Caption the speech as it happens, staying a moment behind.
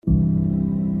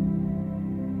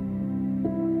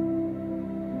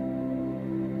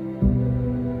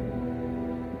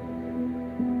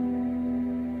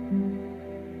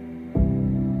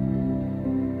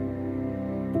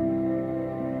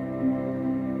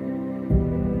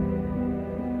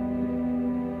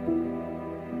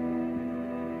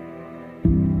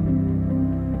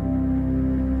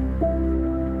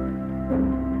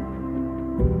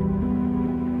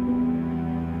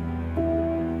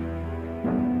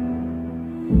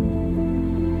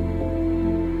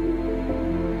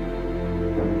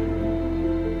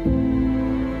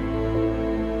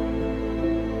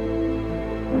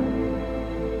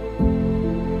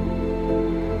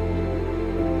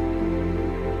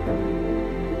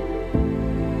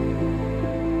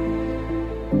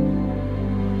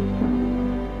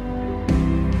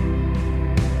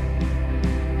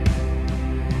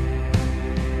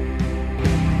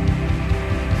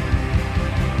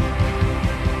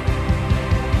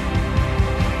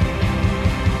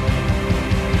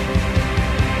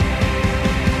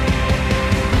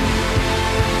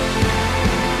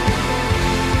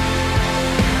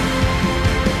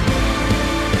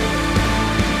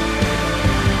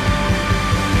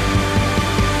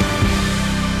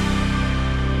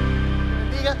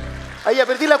ya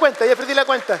perdí la cuenta, ya perdí la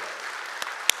cuenta.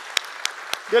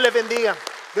 Dios les bendiga.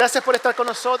 Gracias por estar con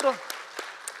nosotros.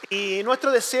 Y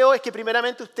nuestro deseo es que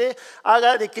primeramente usted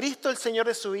haga de Cristo el Señor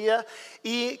de su vida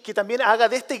y que también haga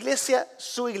de esta iglesia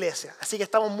su iglesia. Así que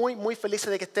estamos muy, muy felices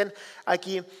de que estén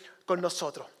aquí con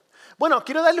nosotros. Bueno,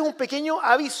 quiero darles un pequeño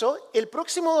aviso. El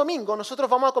próximo domingo nosotros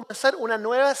vamos a comenzar una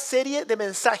nueva serie de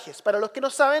mensajes. Para los que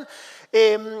no saben,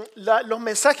 los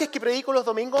mensajes que predico los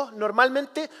domingos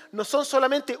normalmente no son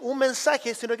solamente un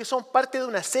mensaje, sino que son parte de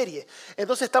una serie.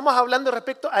 Entonces estamos hablando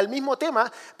respecto al mismo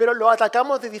tema, pero lo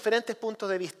atacamos de diferentes puntos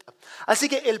de vista. Así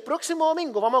que el próximo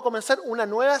domingo vamos a comenzar una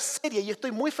nueva serie y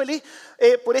estoy muy feliz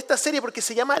por esta serie porque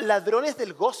se llama Ladrones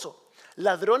del Gozo.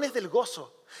 Ladrones del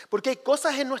gozo, porque hay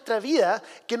cosas en nuestra vida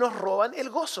que nos roban el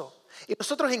gozo. Y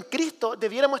nosotros en Cristo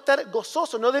debiéramos estar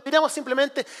gozosos, no debiéramos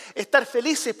simplemente estar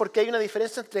felices porque hay una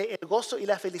diferencia entre el gozo y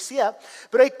la felicidad.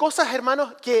 Pero hay cosas,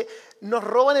 hermanos, que nos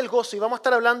roban el gozo y vamos a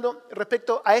estar hablando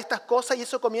respecto a estas cosas y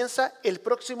eso comienza el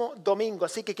próximo domingo.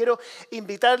 Así que quiero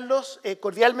invitarlos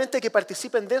cordialmente a que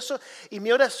participen de eso y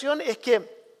mi oración es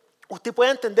que usted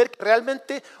puede entender que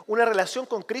realmente una relación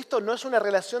con Cristo no es una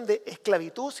relación de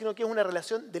esclavitud, sino que es una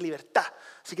relación de libertad.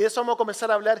 Así que de eso vamos a comenzar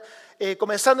a hablar.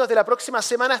 Comenzando desde la próxima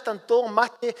semana, están todos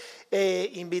más que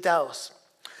invitados.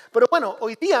 Pero bueno,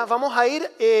 hoy día vamos a ir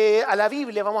a la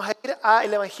Biblia, vamos a ir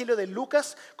al Evangelio de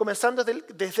Lucas, comenzando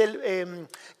desde el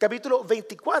capítulo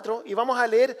 24 y vamos a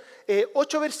leer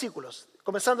 8 versículos,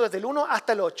 comenzando desde el 1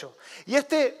 hasta el 8. Y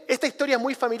esta historia es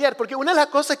muy familiar, porque una de las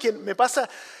cosas que me pasa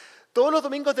todos los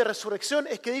domingos de resurrección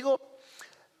es que digo,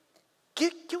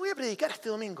 ¿qué voy a predicar este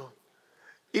domingo?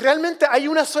 Y realmente hay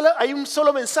un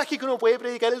solo mensaje que uno puede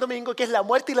predicar el domingo, que es la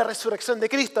muerte y la resurrección de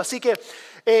Cristo. Así que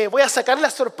voy a sacar la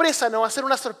sorpresa, no va a ser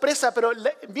una sorpresa, pero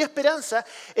mi esperanza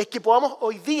es que podamos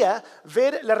hoy día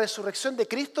ver la resurrección de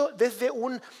Cristo desde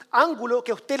un ángulo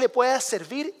que a usted le pueda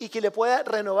servir y que le pueda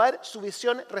renovar su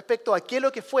visión respecto a qué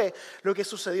lo que fue, lo que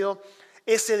sucedió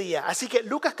ese día. Así que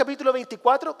Lucas capítulo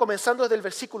 24, comenzando desde el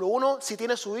versículo 1, si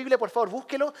tiene su Biblia, por favor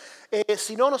búsquelo.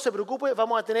 Si no, no se preocupe,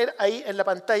 vamos a tener ahí en la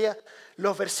pantalla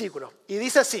los versículos. Y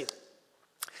dice así.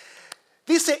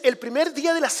 Dice, el primer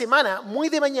día de la semana, muy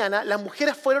de mañana, las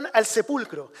mujeres fueron al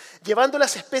sepulcro, llevando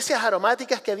las especias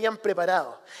aromáticas que habían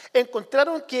preparado.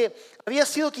 Encontraron que había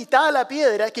sido quitada la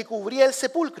piedra que cubría el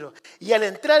sepulcro, y al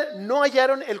entrar no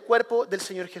hallaron el cuerpo del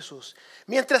Señor Jesús.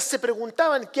 Mientras se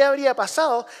preguntaban qué habría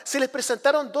pasado, se les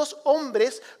presentaron 2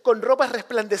 hombres con ropas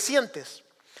resplandecientes.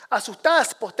 Asustadas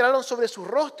se postraron sobre sus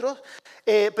rostros,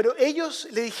 pero ellos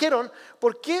le dijeron,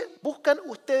 ¿por qué buscan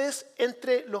ustedes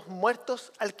entre los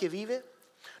muertos al que vive?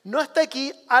 No está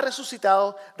aquí, ha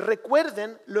resucitado.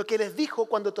 Recuerden lo que les dijo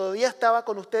cuando todavía estaba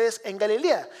con ustedes en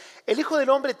Galilea. El Hijo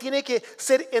del Hombre tiene que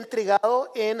ser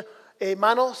entregado en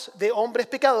manos de hombres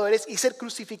pecadores y ser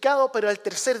crucificado, pero al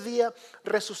tercer día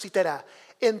resucitará.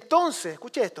 Entonces,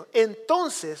 escuche esto,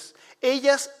 entonces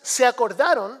ellas se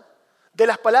acordaron de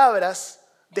las palabras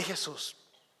de Jesús.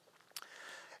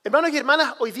 Hermanos y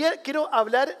hermanas, hoy día quiero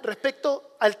hablar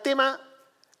respecto al tema,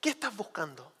 ¿qué estás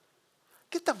buscando?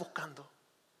 ¿Qué estás buscando?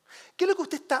 ¿Qué es lo que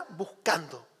usted está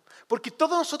buscando? Porque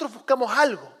todos nosotros buscamos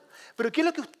algo, pero ¿qué es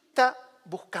lo que usted está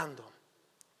buscando?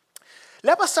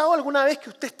 ¿Le ha pasado alguna vez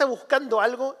que usted está buscando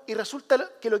algo y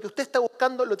resulta que lo que usted está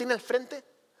buscando lo tiene al frente?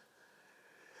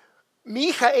 Mi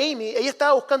hija Amy, ella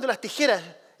estaba buscando las tijeras.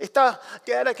 Estaba,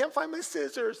 Dad, I can't find my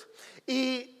scissors.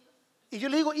 Y yo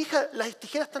le digo, hija, las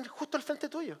tijeras están justo al frente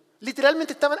tuyo.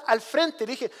 Literalmente estaban al frente.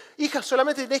 Le dije, hija,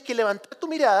 solamente tienes que levantar tu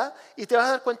mirada y te vas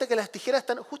a dar cuenta que las tijeras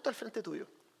están justo al frente tuyo.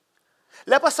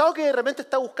 ¿Le ha pasado que de repente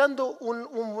está buscando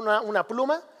una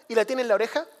pluma y la tiene en la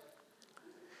oreja?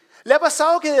 ¿Le ha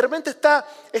pasado que de repente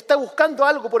está buscando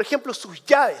algo, por ejemplo, sus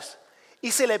llaves,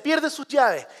 y se le pierde sus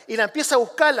llaves y la empieza a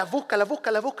buscar, las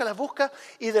busca,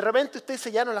 y de repente usted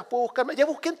dice, ya no las puedo buscar más. Ya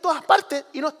busqué en todas partes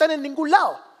y no están en ningún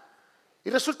lado.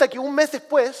 Y resulta que un mes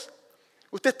después,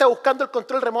 usted está buscando el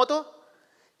control remoto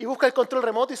y busca el control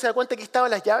remoto y se da cuenta que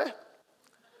estaban las llaves.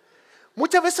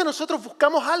 Muchas veces nosotros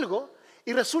buscamos algo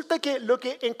y resulta que lo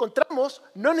que encontramos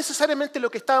no es necesariamente lo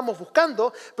que estábamos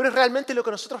buscando, pero es realmente lo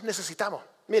que nosotros necesitamos.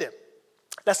 Miren,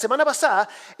 la semana pasada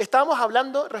estábamos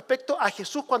hablando respecto a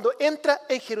Jesús cuando entra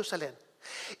en Jerusalén.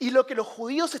 Y lo que los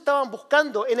judíos estaban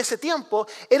buscando en ese tiempo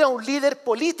era un líder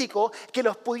político que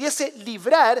los pudiese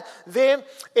librar de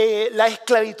la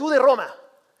esclavitud de Roma.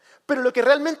 Pero lo que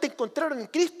realmente encontraron en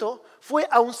Cristo fue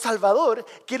a un Salvador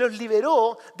que los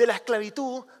liberó de la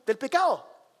esclavitud del pecado.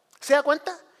 ¿Se da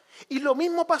cuenta? Y lo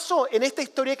mismo pasó en esta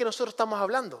historia que nosotros estamos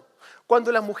hablando.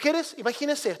 Cuando las mujeres,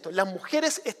 imagínense esto, las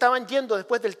mujeres estaban yendo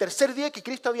después del tercer día que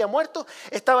Cristo había muerto,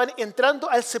 estaban entrando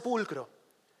al sepulcro.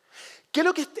 ¿Qué es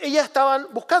lo que ellas estaban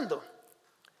buscando?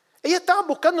 Ellas estaban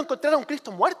buscando encontrar a un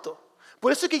Cristo muerto.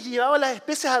 Por eso es que llevaban las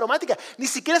especias aromáticas. Ni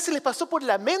siquiera se les pasó por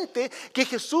la mente que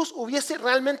Jesús hubiese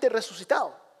realmente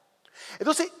resucitado.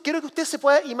 Entonces, quiero que usted se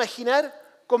pueda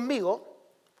imaginar conmigo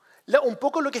un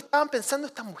poco lo que estaban pensando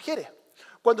estas mujeres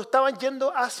cuando estaban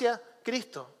yendo hacia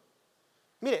Cristo.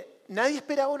 Mire, nadie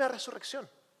esperaba una resurrección.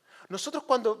 Nosotros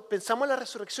cuando pensamos en la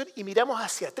resurrección y miramos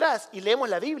hacia atrás y leemos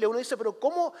la Biblia, uno dice, pero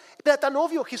 ¿cómo era tan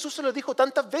obvio? Jesús se lo dijo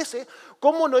tantas veces,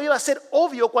 ¿cómo no iba a ser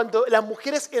obvio cuando las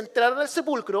mujeres entraron al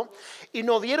sepulcro y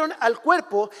no vieron al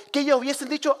cuerpo que ellas hubiesen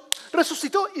dicho,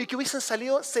 resucitó, y que hubiesen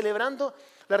salido celebrando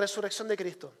la resurrección de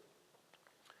Cristo?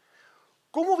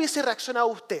 ¿Cómo hubiese reaccionado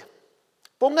usted?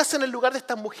 Póngase en el lugar de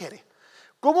estas mujeres.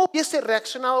 ¿Cómo hubiese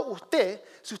reaccionado usted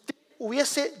si usted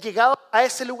hubiese llegado a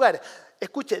ese lugar?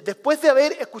 Escuche, después de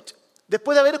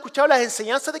haber escuchado las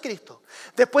enseñanzas de Cristo,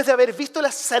 después de haber visto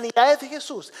las sanidades de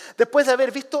Jesús, después de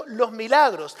haber visto los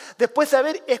milagros, después de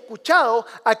haber escuchado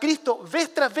a Cristo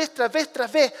vez tras vez, tras vez,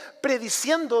 tras vez,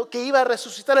 prediciendo que iba a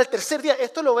resucitar al tercer día.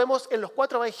 Esto lo vemos en los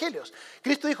 4 evangelios.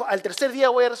 Cristo dijo, al tercer día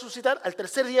voy a resucitar, al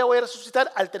tercer día voy a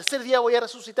resucitar, al tercer día voy a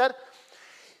resucitar.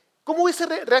 ¿Cómo hubiese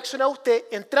reaccionado usted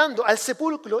entrando al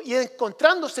sepulcro y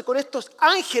encontrándose con estos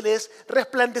ángeles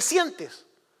resplandecientes?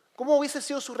 ¿Cómo hubiese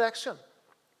sido su reacción?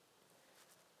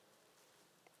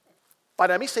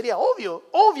 Para mí sería obvio,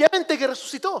 obviamente que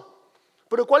resucitó.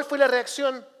 Pero ¿cuál fue la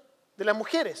reacción de las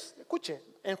mujeres? Escuche,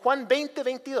 en Juan 20,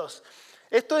 22.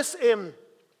 Esto es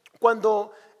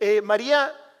cuando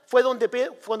María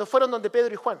cuando fueron donde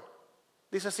Pedro y Juan.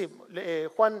 Dice así,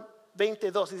 Juan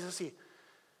 22 dice así.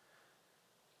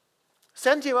 Se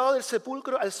han llevado del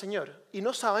sepulcro al Señor y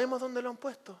no sabemos dónde lo han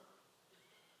puesto.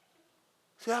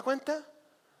 ¿Se da cuenta?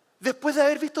 Después de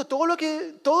haber visto todo lo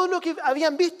que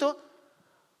habían visto,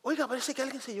 oiga, parece que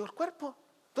alguien se llevó el cuerpo.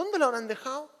 ¿Dónde lo habrán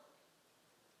dejado?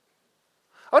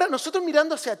 Ahora, nosotros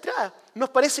mirando hacia atrás, nos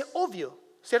parece obvio,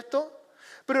 ¿cierto?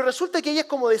 Pero resulta que ellas,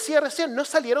 como decía recién, no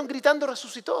salieron gritando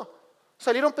resucitó.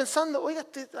 Salieron pensando, oiga,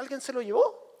 ¿alguien se lo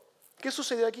llevó? ¿Qué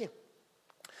sucedió aquí?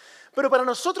 Pero para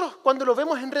nosotros, cuando lo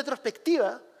vemos en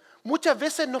retrospectiva, muchas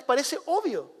veces nos parece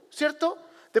obvio, ¿cierto?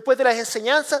 Después de las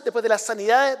enseñanzas, después de las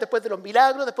sanidades, después de los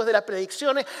milagros, después de las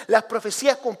predicciones, las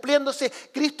profecías cumpliéndose,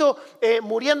 Cristo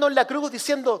muriendo en la cruz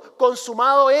diciendo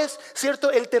consumado es, ¿cierto?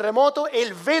 El terremoto,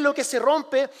 el velo que se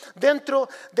rompe dentro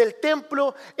del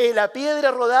templo, la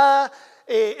piedra rodada,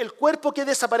 el cuerpo que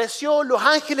desapareció, los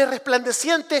ángeles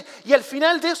resplandecientes, y al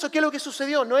final de eso, ¿qué es lo que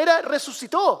sucedió? No era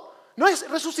resucitó, no es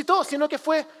resucitó, sino que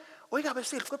fue, oiga, a ver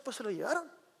si el cuerpo se lo llevaron.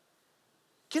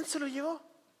 ¿Quién se lo llevó?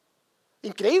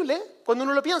 Increíble, ¿eh? Cuando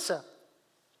uno lo piensa.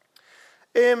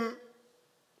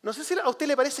 No sé si a usted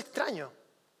le parece extraño,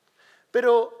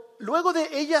 pero luego de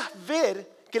ellas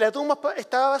ver que la tumba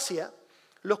estaba vacía,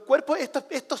 los cuerpos,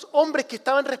 estos hombres que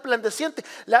estaban resplandecientes,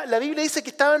 la Biblia dice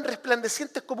que estaban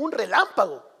resplandecientes como un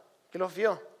relámpago que los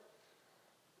vio.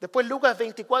 Después Lucas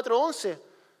 24:11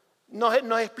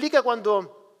 nos explica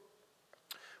cuando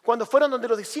fueron donde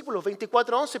los discípulos,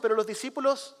 24:11, pero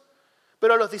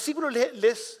a los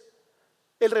discípulos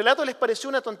el relato les pareció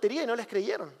una tontería y no les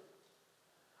creyeron.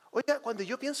 Oiga, cuando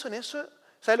yo pienso en eso,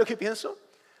 ¿sabe lo que pienso?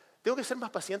 Tengo que ser más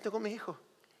paciente con mis hijos.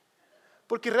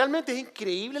 Porque realmente es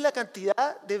increíble la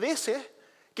cantidad de veces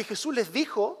que Jesús les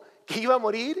dijo que iba a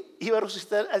morir, iba a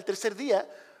resucitar al tercer día,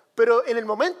 pero en el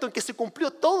momento en que se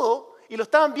cumplió todo y lo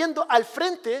estaban viendo al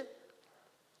frente,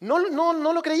 no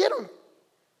lo creyeron.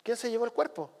 ¿Quién se llevó el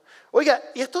cuerpo? Oiga,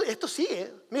 y esto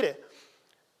sigue, mire.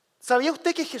 ¿Sabía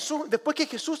usted que Jesús, después que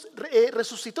Jesús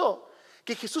resucitó,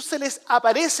 que Jesús se les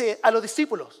aparece a los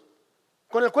discípulos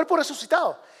con el cuerpo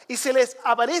resucitado y se les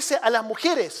aparece a las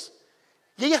mujeres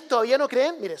y ellas todavía no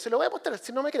creen? Mire, se lo voy a mostrar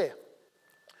si no me cree.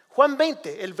 Juan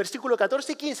 20, el versículo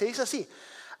 14 y 15 dice así.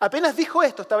 Apenas dijo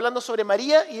esto, está hablando sobre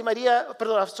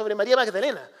sobre María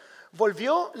Magdalena.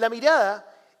 Volvió la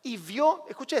mirada y vio,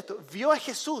 escuche esto, vio a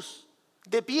Jesús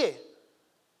de pie,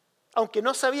 aunque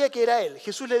no sabía que era él.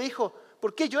 Jesús le dijo,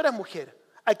 ¿por qué lloras, mujer?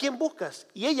 ¿A quién buscas?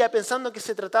 Y ella, pensando que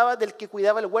se trataba del que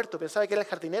cuidaba el huerto, pensaba que era el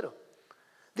jardinero,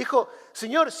 dijo,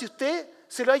 Señor, si usted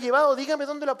se lo ha llevado, dígame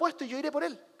dónde lo ha puesto y yo iré por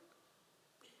él.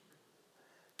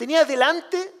 Tenía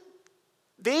delante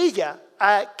de ella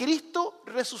a Cristo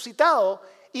resucitado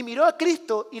y miró a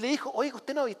Cristo y le dijo, oiga,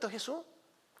 ¿usted no ha visto a Jesús?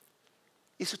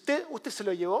 Y si usted se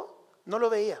lo llevó, no lo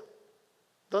veía.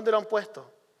 ¿Dónde lo han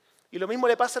puesto? Y lo mismo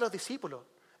le pasa a los discípulos.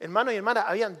 Hermanos y hermanas,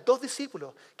 habían 2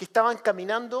 discípulos que estaban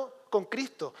caminando con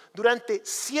Cristo durante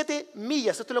 7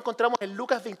 millas. Esto lo encontramos en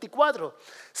Lucas 24.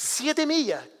 7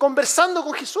 millas, conversando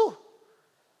con Jesús.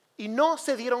 Y no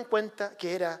se dieron cuenta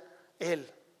que era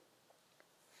Él.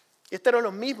 Estos eran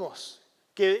los mismos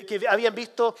que habían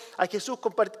visto a Jesús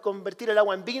convertir el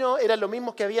agua en vino, eran los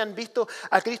mismos que habían visto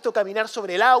a Cristo caminar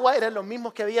sobre el agua, eran los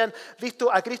mismos que habían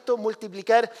visto a Cristo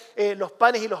multiplicar los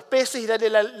panes y los peces y darle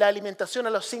la alimentación a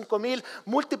los 5,000,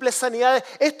 múltiples sanidades.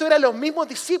 Estos eran los mismos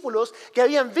discípulos que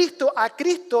habían visto a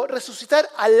Cristo resucitar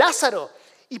a Lázaro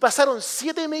y pasaron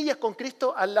 7 millas con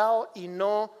Cristo al lado y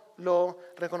no lo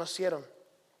reconocieron.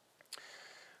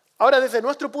 Ahora, desde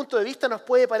nuestro punto de vista nos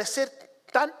puede parecer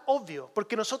tan obvio,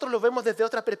 porque nosotros lo vemos desde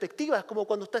otras perspectivas, como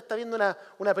cuando usted está viendo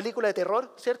una película de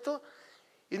terror, ¿cierto?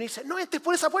 Y uno dice, no entres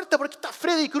por esa puerta porque está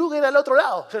Freddy Krueger al otro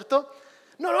lado, ¿cierto?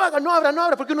 No lo hagas, no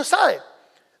abra, porque uno sabe.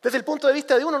 Desde el punto de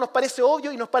vista de uno nos parece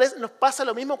obvio y nos pasa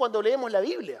lo mismo cuando leemos la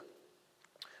Biblia.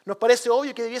 Nos parece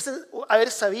obvio que debiesen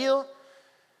haber sabido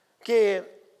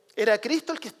que era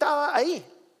Cristo el que estaba ahí.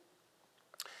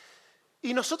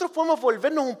 Y nosotros podemos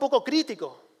volvernos un poco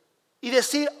críticos y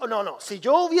decir, no, si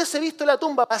yo hubiese visto la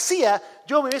tumba vacía,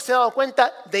 yo me hubiese dado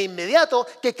cuenta de inmediato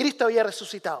que Cristo había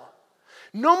resucitado.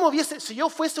 Si yo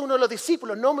fuese uno de los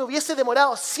discípulos, no me hubiese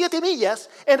demorado 7 millas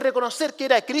en reconocer que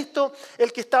era Cristo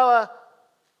el que estaba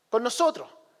con nosotros.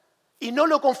 Y no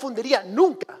lo confundiría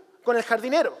nunca con el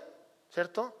jardinero,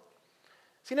 ¿cierto?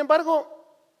 Sin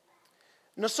embargo,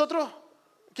 nosotros,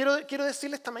 quiero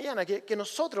decirle esta mañana que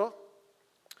nosotros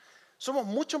somos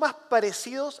mucho más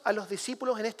parecidos a los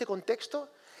discípulos en este contexto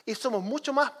y somos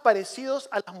mucho más parecidos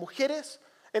a las mujeres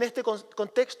en este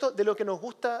contexto de lo que nos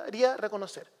gustaría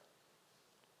reconocer.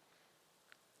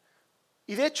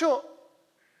 Y de hecho,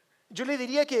 yo le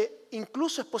diría que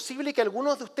incluso es posible que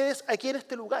algunos de ustedes aquí en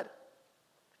este lugar,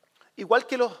 igual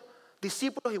que los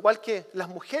discípulos, igual que las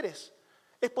mujeres,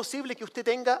 es posible que usted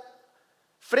tenga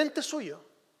frente suyo,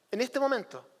 en este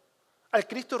momento, al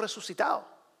Cristo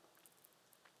resucitado.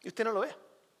 Y usted no lo ve.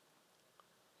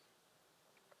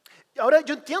 Ahora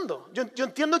yo entiendo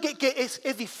que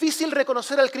es difícil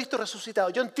reconocer al Cristo resucitado.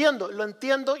 Lo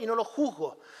entiendo y no lo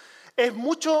juzgo. Es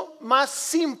mucho más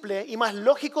simple y más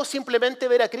lógico simplemente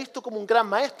ver a Cristo como un gran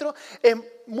maestro. Es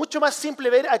mucho más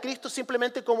simple ver a Cristo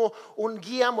simplemente como un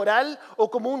guía moral o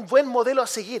como un buen modelo a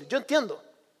seguir. Yo entiendo.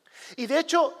 Y de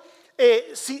hecho,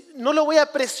 si no lo voy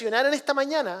a presionar en esta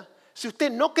mañana, si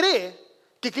usted no cree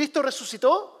que Cristo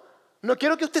resucitó, no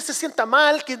quiero que usted se sienta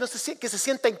mal, que se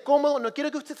sienta incómodo, no quiero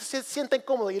que usted se sienta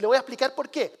incómodo. Y le voy a explicar por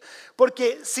qué.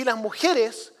 Porque si las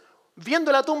mujeres,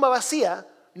 viendo la tumba vacía,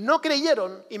 no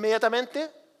creyeron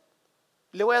inmediatamente,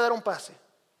 le voy a dar un pase.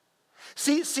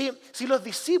 Si los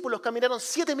discípulos caminaron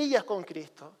 7 millas con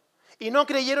Cristo y no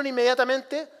creyeron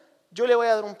inmediatamente, yo le voy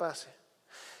a dar un pase.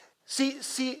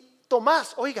 Si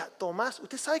Tomás,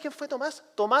 ¿usted sabe quién fue Tomás?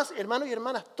 Tomás, hermanos y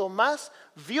hermanas, Tomás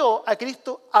vio a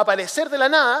Cristo aparecer de la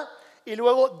nada y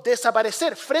luego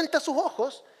desaparecer frente a sus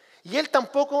ojos, y él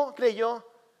tampoco creyó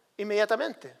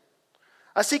inmediatamente.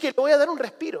 Así que le voy a dar un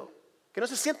respiro, que no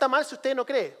se sienta mal si usted no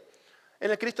cree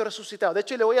en el Cristo resucitado. De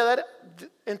hecho, le voy a dar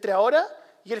entre ahora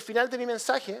y el final de mi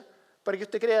mensaje para que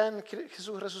usted crea en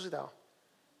Jesús resucitado.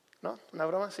 ¿No? ¿Una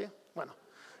broma? ¿Sí? Bueno,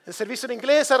 el servicio en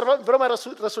inglés, esa broma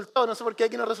resultado, no sé por qué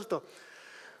aquí no resultó.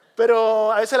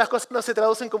 Pero a veces las cosas no se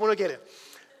traducen como uno quiere.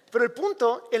 Pero el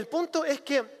punto es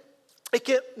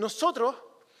que nosotros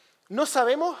no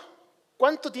sabemos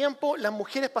cuánto tiempo las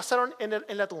mujeres pasaron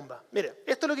en la tumba. Mire,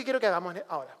 esto es lo que quiero que hagamos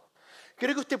ahora.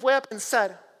 Quiero que usted pueda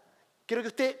pensar, quiero que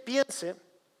usted piense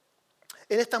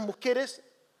en estas mujeres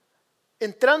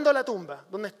entrando a la tumba,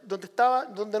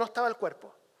 donde no estaba el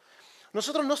cuerpo.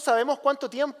 Nosotros no sabemos cuánto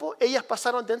tiempo ellas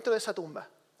pasaron dentro de esa tumba.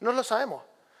 No lo sabemos.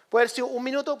 Puede haber sido 1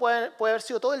 minuto, puede haber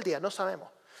sido todo el día, no sabemos.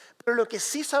 Pero lo que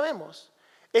sí sabemos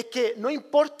es que no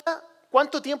importa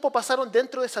cuánto tiempo pasaron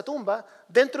dentro de esa tumba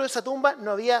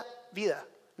no había vida,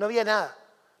 no había nada,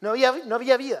 no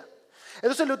había vida.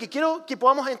 Entonces lo que quiero que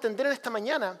podamos entender en esta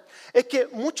mañana es que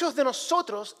muchos de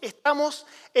nosotros estamos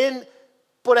en,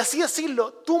 por así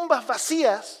decirlo, tumbas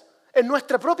vacías en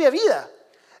nuestra propia vida,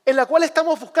 en la cual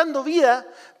estamos buscando vida,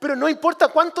 pero no importa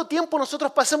cuánto tiempo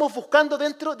nosotros pasemos buscando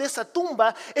dentro de esa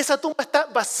tumba está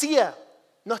vacía,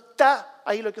 no está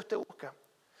ahí lo que usted busca.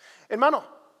 Hermano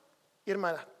y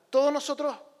hermana, todos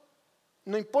nosotros,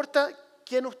 no importa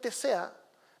quién usted sea,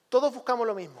 todos buscamos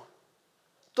lo mismo.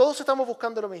 Todos estamos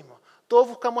buscando lo mismo. Todos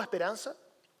buscamos esperanza,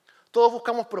 todos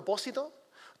buscamos propósito,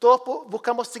 todos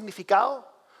buscamos significado,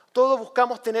 todos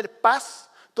buscamos tener paz,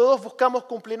 todos buscamos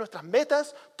cumplir nuestras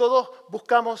metas, todos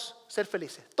buscamos ser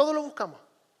felices. Todos lo buscamos.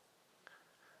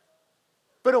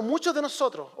 Pero muchos de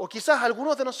nosotros, o quizás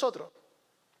algunos de nosotros,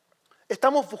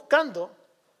 estamos buscando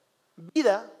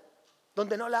vida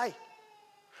donde no la hay.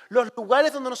 Los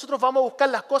lugares donde nosotros vamos a buscar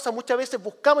las cosas, muchas veces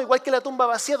buscamos, igual que la tumba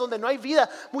vacía donde no hay vida,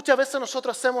 muchas veces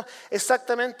nosotros hacemos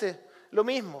exactamente lo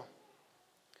mismo.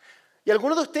 Y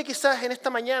alguno de ustedes quizás en esta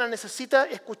mañana necesita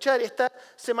escuchar esta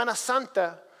Semana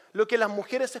Santa lo que las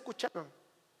mujeres escucharon.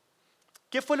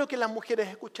 ¿Qué fue lo que las mujeres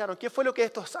escucharon? ¿Qué fue lo que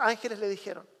estos ángeles le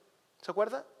dijeron? ¿Se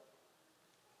acuerda?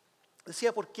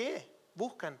 Decía, ¿por qué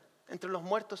buscan entre los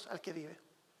muertos al que vive?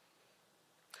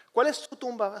 ¿Cuál es su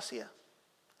tumba vacía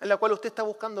en la cual usted está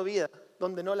buscando vida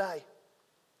donde no la hay?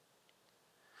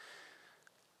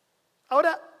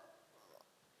 Ahora,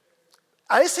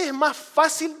 a veces es más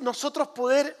fácil nosotros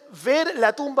poder ver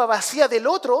la tumba vacía del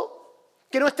otro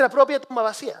que nuestra propia tumba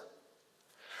vacía.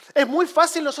 Es muy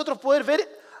fácil nosotros poder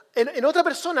ver en otra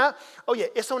persona,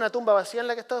 oye, esa es una tumba vacía en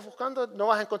la que estás buscando, no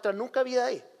vas a encontrar nunca vida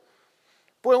ahí.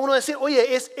 Puede uno decir,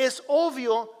 oye, es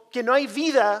obvio que no hay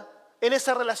vida en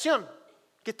esa relación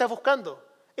que estás buscando.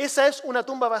 Esa es una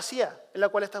tumba vacía en la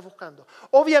cual estás buscando.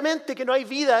 Obviamente que no hay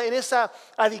vida en esa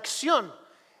adicción.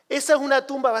 Esa es una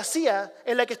tumba vacía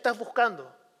en la que estás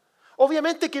buscando.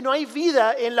 Obviamente que no hay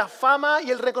vida en la fama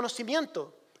y el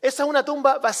reconocimiento. Esa es una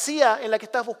tumba vacía en la que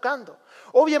estás buscando.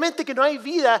 Obviamente que no hay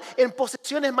vida en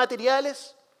posesiones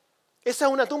materiales. Esa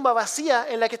es una tumba vacía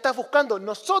en la que estás buscando.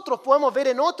 Nosotros podemos ver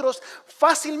en otros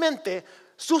fácilmente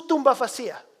sus tumbas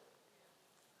vacías.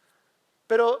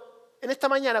 Pero en esta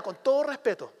mañana, con todo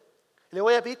respeto, le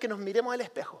voy a pedir que nos miremos al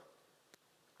espejo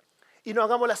y nos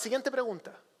hagamos la siguiente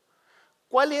pregunta.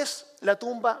 ¿Cuál es la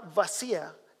tumba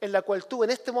vacía en la cual tú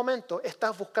en este momento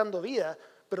estás buscando vida,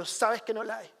 pero sabes que no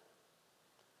la hay?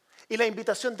 Y la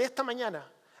invitación de esta mañana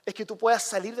es que tú puedas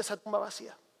salir de esa tumba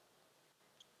vacía.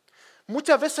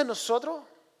 Muchas veces nosotros,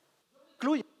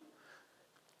 incluyo,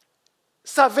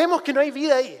 sabemos que no hay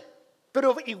vida ahí,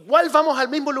 pero igual vamos al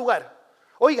mismo lugar.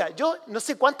 Oiga, yo no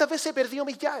sé cuántas veces he perdido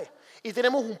mis llaves y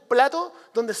tenemos un plato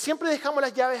donde siempre dejamos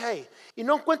las llaves ahí. Y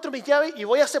no encuentro mis llaves y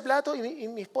voy a ese plato y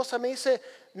mi esposa me dice,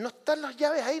 no están las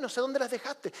llaves ahí, no sé dónde las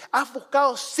dejaste. Has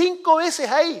buscado 5 veces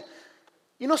ahí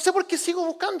y no sé por qué sigo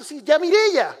buscando, si ya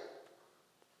miré ya.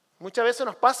 Muchas veces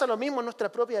nos pasa lo mismo en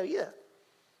nuestra propia vida,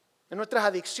 en nuestras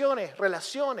adicciones,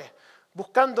 relaciones,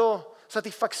 buscando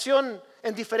satisfacción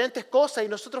en diferentes cosas y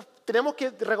nosotros tenemos que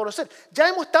reconocer, ya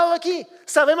hemos estado aquí,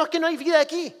 sabemos que no hay vida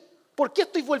aquí, ¿por qué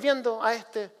estoy volviendo a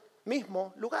este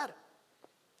mismo lugar?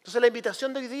 Entonces la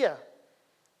invitación de hoy día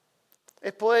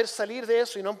es poder salir de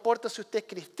eso y no importa si usted es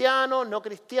cristiano, no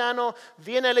cristiano,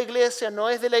 viene a la iglesia, no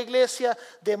es de la iglesia,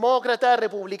 demócrata,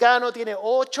 republicano, tiene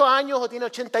 8 años o tiene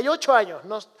 88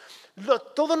 años.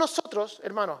 Todos nosotros,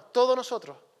 hermanos, todos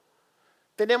nosotros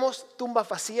tenemos tumbas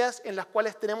vacías en las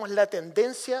cuales tenemos la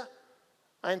tendencia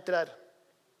a entrar.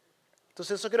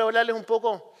 Entonces eso quiero hablarles un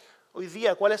poco hoy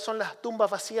día, cuáles son las tumbas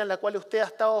vacías en las cuales usted ha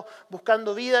estado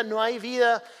buscando vida, no hay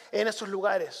vida en esos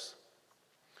lugares.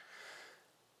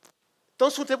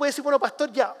 Entonces usted puede decir, bueno,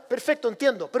 pastor, ya, perfecto,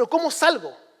 entiendo, pero ¿cómo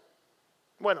salgo?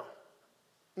 Bueno,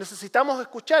 necesitamos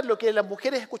escuchar lo que las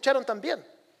mujeres escucharon también.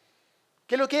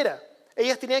 ¿Qué es lo que era?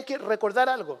 Ellas tenían que recordar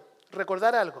algo.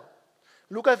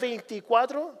 Lucas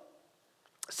 24,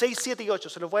 6, 7 y 8,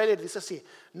 se los voy a leer, dice así,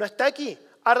 no está aquí,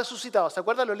 ha resucitado. ¿Se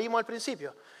acuerdan? Lo leímos al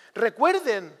principio.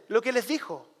 Recuerden lo que les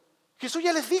dijo. Jesús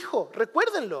ya les dijo,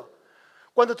 recuérdenlo.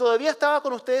 Cuando todavía estaba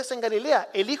con ustedes en Galilea,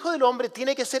 el Hijo del Hombre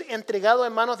tiene que ser entregado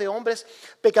en manos de hombres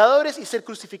pecadores y ser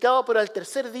crucificado, pero al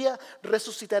tercer día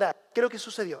resucitará. ¿Qué es lo que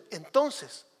sucedió?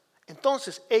 Entonces,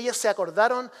 ellas se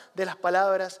acordaron de las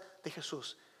palabras de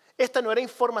Jesús. Esta no era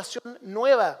información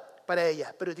nueva para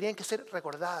ellas, pero tenían que ser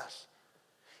recordadas.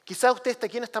 Quizá usted está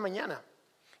aquí en esta mañana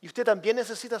y usted también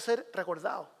necesita ser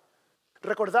recordado.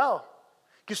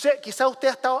 Quizá usted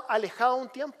ha estado alejado un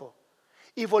tiempo.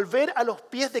 Y volver a los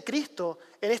pies de Cristo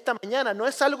en esta mañana no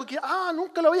es algo que,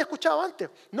 nunca lo había escuchado antes.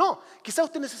 No, quizás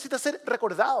usted necesita ser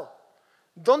recordado.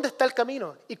 ¿Dónde está el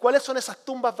camino? ¿Y cuáles son esas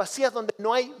tumbas vacías donde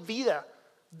no hay vida?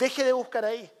 Deje de buscar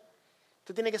ahí.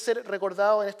 Usted tiene que ser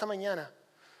recordado en esta mañana.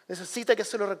 Necesita que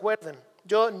se lo recuerden.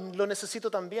 Yo lo necesito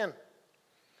también.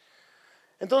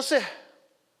 Entonces,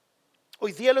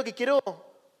 hoy día lo que quiero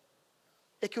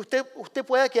es que usted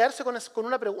pueda quedarse con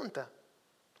una pregunta.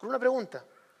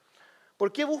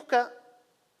 ¿Por qué busca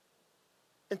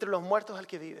entre los muertos al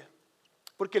que vive?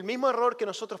 Porque el mismo error que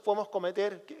nosotros podemos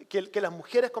cometer, que las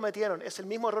mujeres cometieron, es el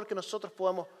mismo error que nosotros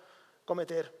podemos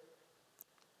cometer.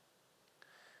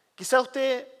 Quizá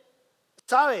usted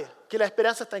sabe que la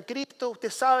esperanza está en Cristo, usted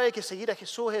sabe que seguir a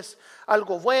Jesús es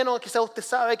algo bueno, quizá usted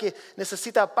sabe que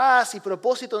necesita paz y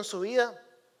propósito en su vida,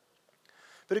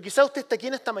 pero quizá usted está aquí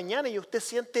en esta mañana y usted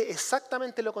siente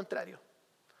exactamente lo contrario.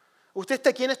 Usted está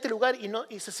aquí en este lugar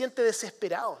y se siente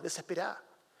desesperada.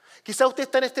 Quizá usted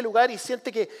está en este lugar y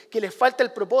siente que le falta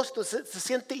el propósito, se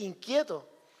siente inquieto.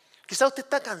 Quizás usted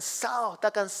está cansado, está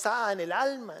cansada en el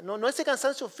alma. No ese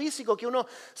cansancio físico que uno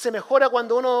se mejora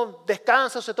cuando uno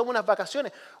descansa o se toma unas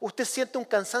vacaciones. Usted siente un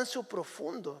cansancio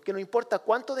profundo, que no importa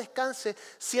cuánto descanse,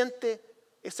 siente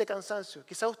ese cansancio.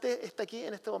 Quizás usted está aquí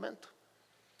en este momento.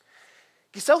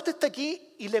 Quizás usted está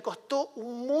aquí y le costó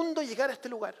un mundo llegar a este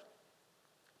lugar.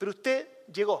 Pero usted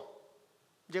llegó.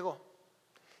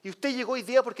 Y usted llegó hoy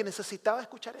día porque necesitaba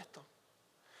escuchar esto.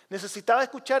 Necesitaba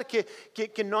escuchar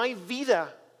que no hay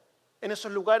vida en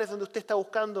esos lugares donde usted está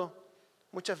buscando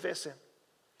muchas veces.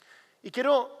 Y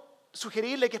quiero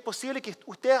sugerirle que es posible que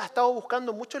usted ha estado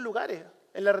buscando en muchos lugares,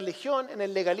 en la religión, en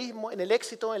el legalismo, en el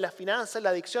éxito, en las finanzas, en la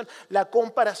adicción, la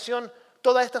comparación.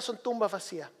 Todas estas son tumbas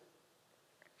vacías.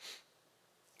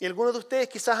 Y algunos de ustedes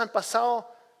quizás han pasado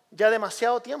ya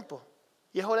demasiado tiempo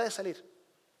y es hora de salir.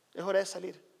 Es hora de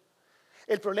salir.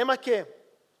 El problema es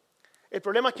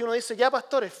que uno dice, ya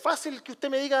pastor, es fácil que usted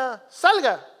me diga,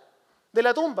 salga de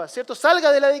la tumba, ¿cierto?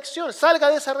 Salga de la adicción, salga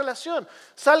de esa relación,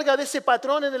 salga de ese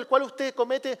patrón en el cual usted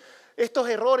comete estos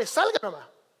errores, salga nomás.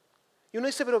 Y uno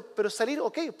dice, pero salir,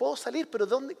 ok, puedo salir, pero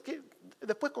 ¿dónde?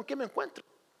 Después, ¿con qué me encuentro?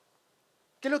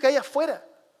 ¿Qué es lo que hay afuera?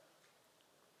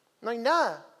 No hay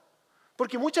nada.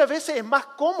 Porque muchas veces es más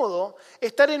cómodo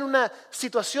estar en una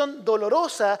situación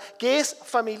dolorosa que es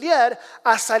familiar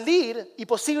a salir y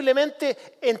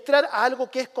posiblemente entrar a algo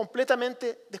que es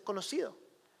completamente desconocido.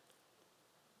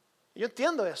 Yo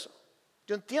entiendo eso,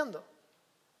 yo entiendo.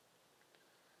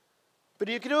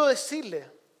 Pero yo quiero decirle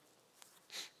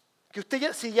que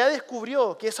usted si ya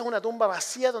descubrió que esa es una tumba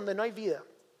vacía donde no hay vida,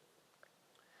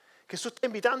 Jesús está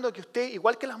invitando a que usted,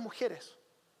 igual que las mujeres,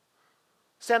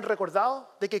 sean recordados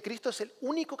de que Cristo es el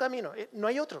único camino, no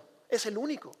hay otro, es el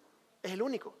único.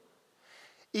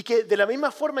 Y que de la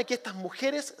misma forma que estas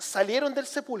mujeres salieron del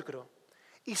sepulcro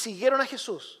y siguieron a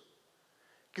Jesús,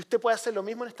 que usted pueda hacer lo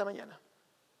mismo en esta mañana.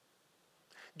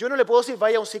 Yo no le puedo decir,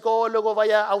 vaya a un psicólogo,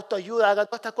 vaya a autoayuda, haga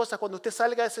todas estas cosas. Cuando usted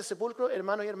salga de ese sepulcro,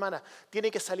 hermanos y hermanas, tiene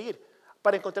que salir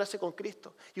para encontrarse con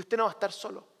Cristo. Y usted no va a estar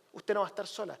solo, usted no va a estar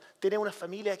sola. Tiene una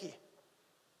familia aquí.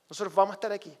 Nosotros vamos a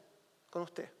estar aquí con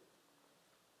usted.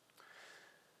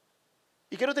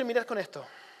 Y quiero terminar con esto.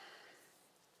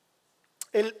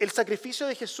 El sacrificio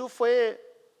de Jesús fue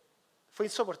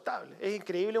insoportable. Es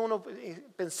increíble uno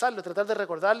pensarlo, tratar de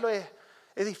recordarlo es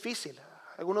difícil.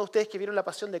 Algunos de ustedes que vieron la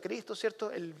Pasión de Cristo,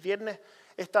 ¿cierto? El viernes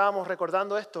estábamos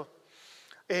recordando esto.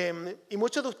 Y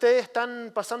muchos de ustedes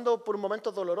están pasando por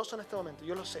momentos dolorosos en este momento.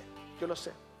 Yo lo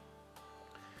sé.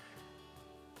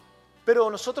 Pero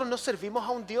nosotros no servimos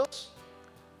a un Dios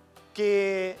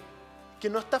que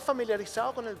no está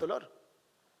familiarizado con el dolor.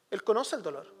 Él conoce el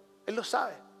dolor. Él lo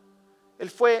sabe.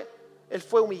 Él fue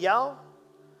humillado.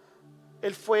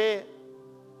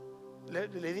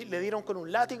 Le dieron con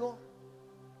un látigo.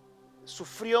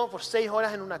 Sufrió por 6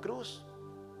 horas en una cruz.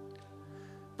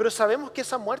 Pero sabemos que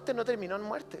esa muerte no terminó en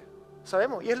muerte.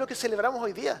 Sabemos, y es lo que celebramos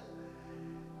hoy día.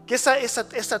 Que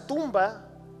esa tumba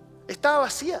estaba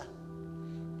vacía.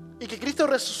 Y que Cristo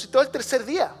resucitó el 3er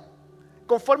día,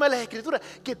 conforme a las Escrituras.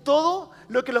 Que todo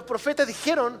lo que los profetas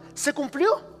dijeron se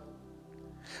cumplió.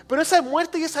 Pero esa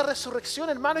muerte y esa resurrección,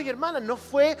 hermanos y hermanas, no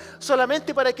fue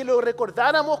solamente para que lo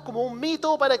recordáramos como un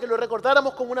mito, para que lo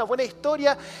recordáramos como una buena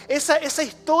historia. Esa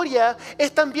historia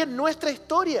es también nuestra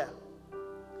historia.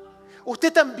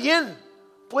 Usted también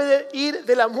puede ir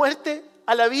de la muerte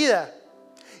a la vida.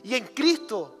 Y en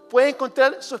Cristo puede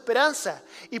encontrar su esperanza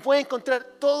y puede encontrar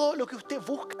todo lo que usted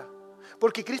busca.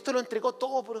 Porque Cristo lo entregó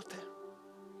todo por usted.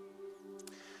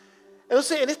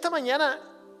 Entonces, en esta mañana,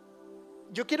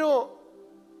 yo quiero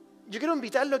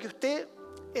invitarlo a que usted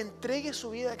entregue su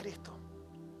vida a Cristo.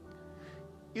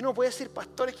 Y uno puede decir,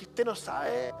 pastor, es que usted no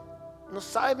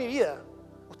sabe mi vida.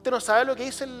 Usted no sabe lo que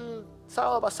hice el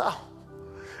sábado pasado.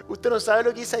 Usted no sabe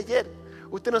lo que hice ayer.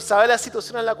 Usted no sabe la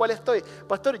situación en la cual estoy.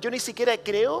 Pastor, yo ni siquiera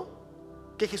creo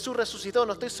que Jesús resucitó,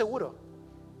 no estoy seguro.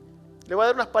 Le voy a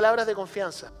dar unas palabras de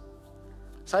confianza.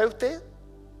 ¿Sabe usted?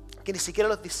 Que ni siquiera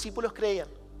los discípulos creían.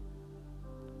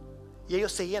 Y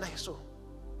ellos seguían a Jesús.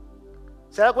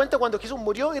 ¿Se da cuenta cuando Jesús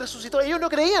murió y resucitó? Ellos no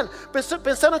creían,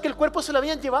 pensaron que el cuerpo se lo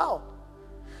habían llevado.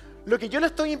 Lo que yo le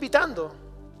estoy invitando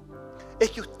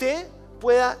es que usted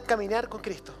pueda caminar con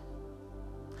Cristo.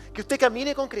 Que usted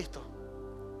camine con Cristo.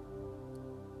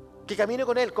 Que camine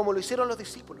con Él, como lo hicieron los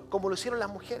discípulos, como lo hicieron las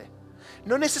mujeres.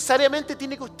 No necesariamente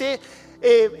tiene que usted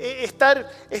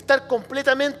estar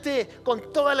completamente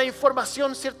con toda la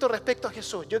información, ¿cierto?, respecto a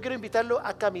Jesús. Yo quiero invitarlo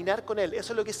a caminar con Él.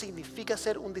 Eso es lo que significa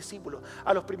ser un discípulo.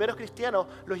 A los primeros cristianos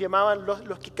los llamaban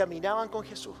los que caminaban con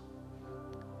Jesús.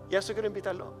 Y a eso quiero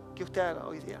invitarlo, que usted haga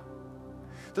hoy día.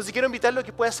 Entonces quiero invitarlo a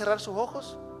que pueda cerrar sus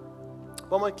ojos.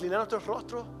 Vamos a inclinar nuestros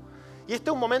rostros. Y este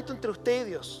es un momento entre usted y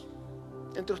Dios.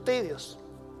 entre usted y Dios.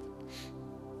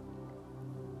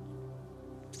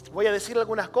 Voy a decir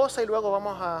algunas cosas y luego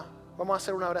vamos a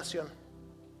hacer una oración.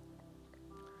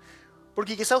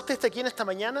 Porque quizá usted esté aquí en esta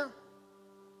mañana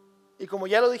y como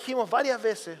ya lo dijimos varias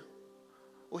veces,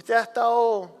 usted ha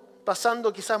estado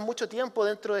pasando quizás mucho tiempo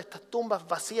dentro de estas tumbas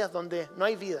vacías donde no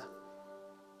hay vida.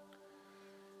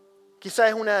 Quizás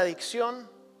es una adicción,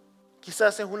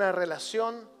 quizás es una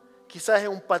relación, quizás es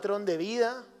un patrón de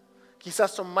vida,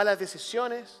 quizás son malas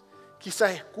decisiones,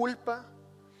 quizás es culpa,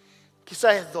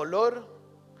 quizás es dolor,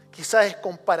 quizás es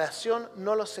comparación,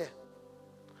 no lo sé.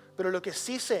 Pero lo que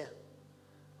sí sé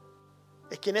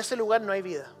es que en ese lugar no hay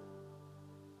vida,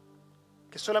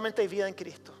 que solamente hay vida en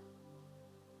Cristo.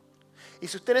 Y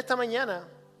si usted en esta mañana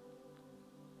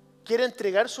quiere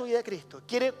entregar su vida a Cristo,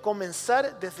 quiere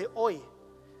comenzar desde hoy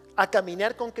a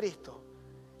caminar con Cristo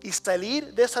y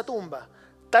salir de esa tumba,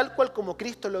 tal cual como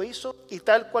Cristo lo hizo y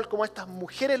tal cual como estas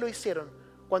mujeres lo hicieron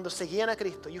cuando seguían a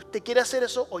Cristo, y usted quiere hacer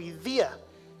eso hoy día,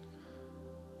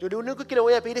 yo lo único que le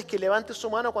voy a pedir es que levante su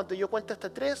mano cuando yo cuente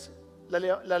hasta 3,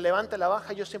 la levanta, la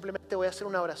baja, yo simplemente voy a hacer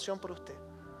una oración por usted.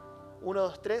 1,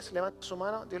 2, 3, levanta su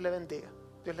mano, Dios le bendiga,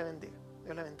 Dios le bendiga,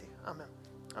 Dios le bendiga. Amén,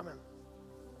 amén.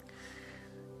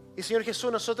 Y Señor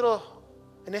Jesús, nosotros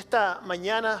en esta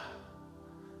mañana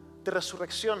de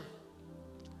resurrección,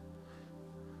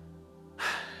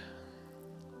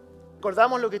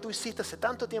 recordamos lo que tú hiciste hace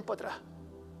tanto tiempo atrás.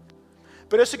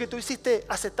 Pero eso que tú hiciste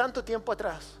hace tanto tiempo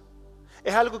atrás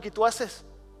es algo que tú haces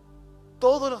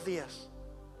todos los días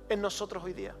en nosotros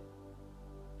hoy día.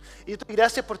 Y te doy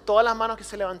gracias por todas las manos que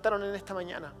se levantaron en esta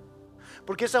mañana.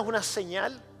 Porque esa es una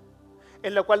señal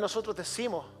en la cual nosotros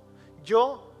decimos,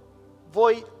 yo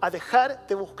voy a dejar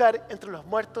de buscar entre los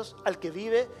muertos al que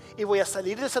vive y voy a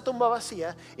salir de esa tumba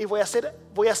vacía y voy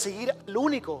a seguir al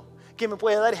único que me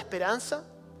puede dar esperanza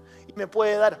y me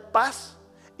puede dar paz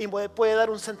y me puede dar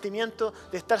un sentimiento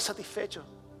de estar satisfecho.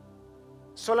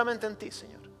 Solamente en ti,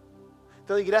 Señor.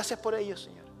 Te doy gracias por ello,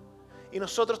 Señor. Y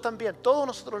nosotros también, todos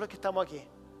nosotros los que estamos aquí,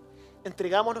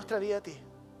 entregamos nuestra vida a ti,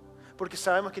 porque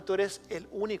sabemos que tú eres el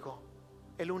único,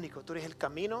 tú eres el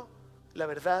camino, la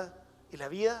verdad y la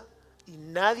vida, y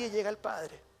nadie llega al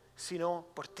Padre sino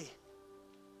por ti.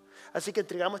 Así que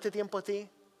entregamos este tiempo a ti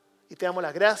y te damos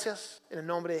las gracias en el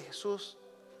nombre de Jesús.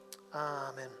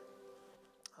 Amén.